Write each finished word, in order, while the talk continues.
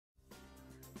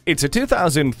It's a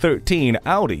 2013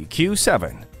 Audi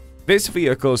Q7. This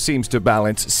vehicle seems to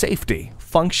balance safety,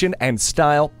 function, and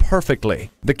style perfectly.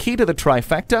 The key to the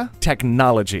trifecta?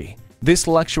 Technology. This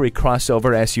luxury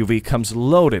crossover SUV comes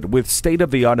loaded with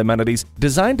state-of-the-art amenities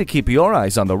designed to keep your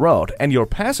eyes on the road and your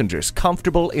passengers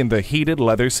comfortable in the heated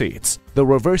leather seats. The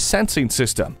reverse sensing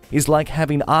system is like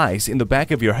having eyes in the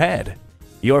back of your head.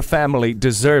 Your family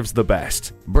deserves the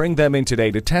best. Bring them in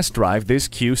today to test drive this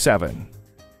Q7.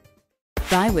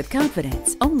 Buy with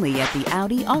confidence only at the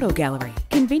Audi Auto Gallery,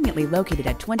 conveniently located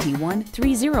at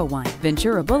 21301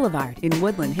 Ventura Boulevard in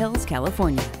Woodland Hills,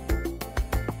 California.